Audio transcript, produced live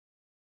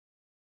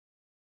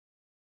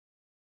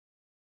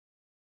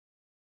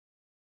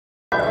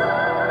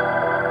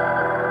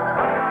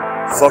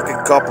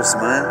Fucking coppers,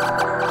 man.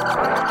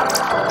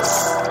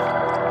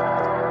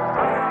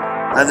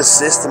 And the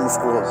system, of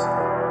course.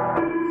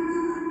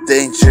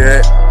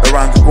 Danger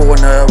around the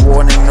corner,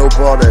 warning no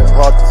bother.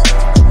 Hot.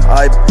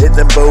 I hit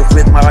them both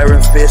with my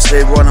iron fist.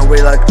 They run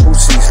away like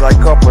pussies, like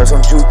coppers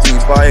on duty,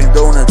 buying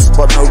donuts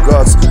but no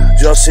guts,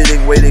 just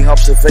sitting waiting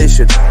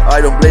observation.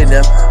 I don't blame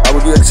them, I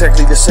would do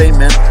exactly the same,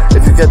 man.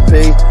 If you get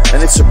paid and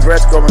it's a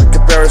breadcrumb in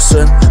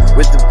comparison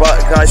with the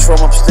guys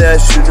from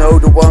upstairs, you know,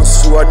 the ones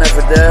who are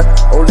never there.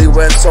 Only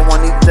when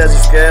someone needs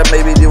intensive care,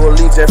 maybe they will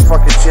leave their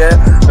fucking chair.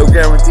 No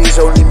guarantees,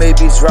 only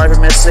maybe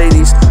driving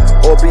Mercedes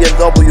or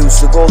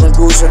BMWs, the golden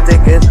goose and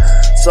ticket.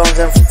 Sons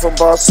and from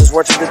bosses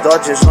watching the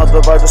Dodgers, not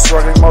about the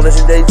struggling mothers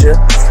in danger.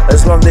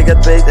 As long they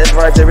get paid and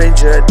drive their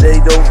Ranger, they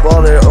don't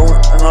bother. Oh,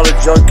 another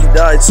junkie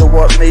died, so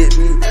what?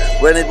 Maybe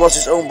when it was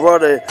his own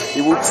brother, he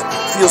would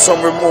feel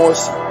some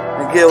remorse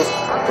and guilt.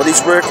 But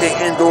he's working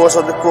indoors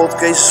on the cold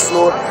cases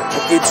floor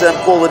and keeps them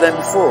colder than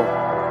before.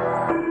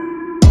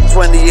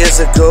 20 years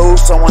ago,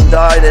 someone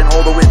died and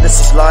all the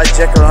witnesses lied.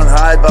 Jekyll and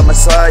Hyde by my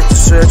side to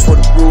search for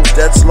the proof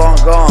that's long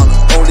gone.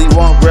 Only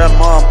one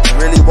grandmom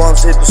really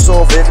wants him to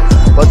solve it,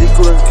 but he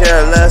couldn't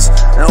care less.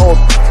 And all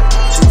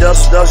she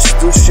does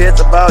do shit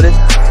about it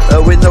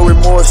with no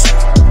remorse,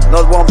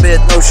 not one bit,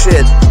 no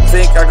shit.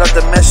 Think I got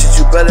the message,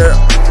 you better,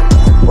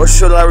 or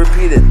should I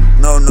repeat it?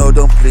 No, no,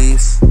 don't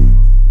please.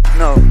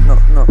 No, no,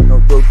 no, no,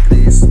 don't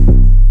please.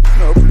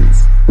 No,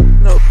 please.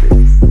 No,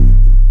 please.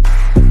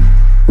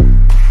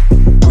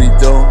 We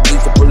don't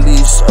need the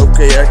police.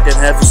 Okay, I can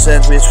have a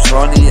sandwich with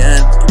honey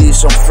and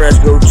please some fresh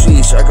goat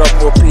cheese. I got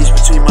more peace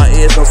between my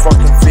ears, no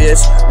fucking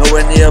fears.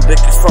 Nowhere near a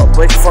big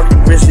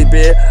fucking grizzly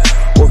bear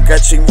or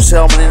catching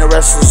salmon in a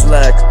restless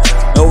leg.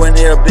 Nowhere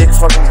near a big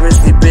fucking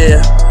grizzly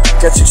bear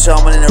catching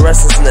salmon in a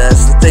restless leg.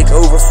 To take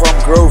over from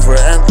Grover,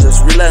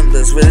 endless,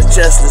 relentless, with a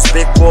chestless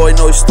big boy,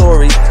 no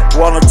story.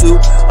 One or two,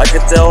 I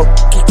can tell.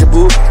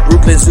 Kickaboo,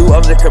 Brooklyn Zoo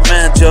under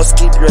command. Just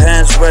keep your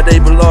hands where they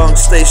belong.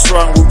 Stay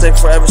strong, we'll take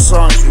forever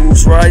songs.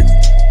 Who's right?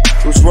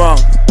 Who's wrong?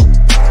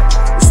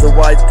 It's the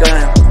white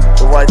gun,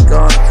 the white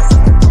gun.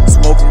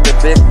 Smoking the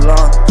big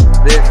blunt,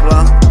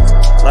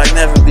 like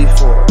never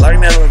before, like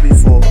never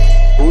before.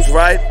 Who's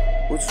right?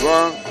 Who's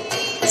wrong?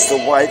 It's the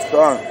white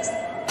gun.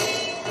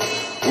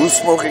 Who's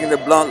smoking the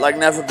blunt like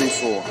never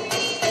before?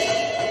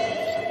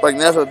 Like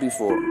never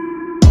before.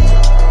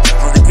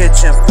 On the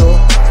kitchen floor,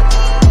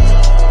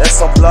 there's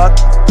some blood.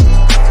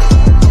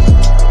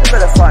 You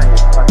better find it,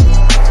 honey.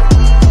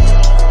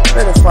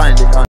 Better find it, honey.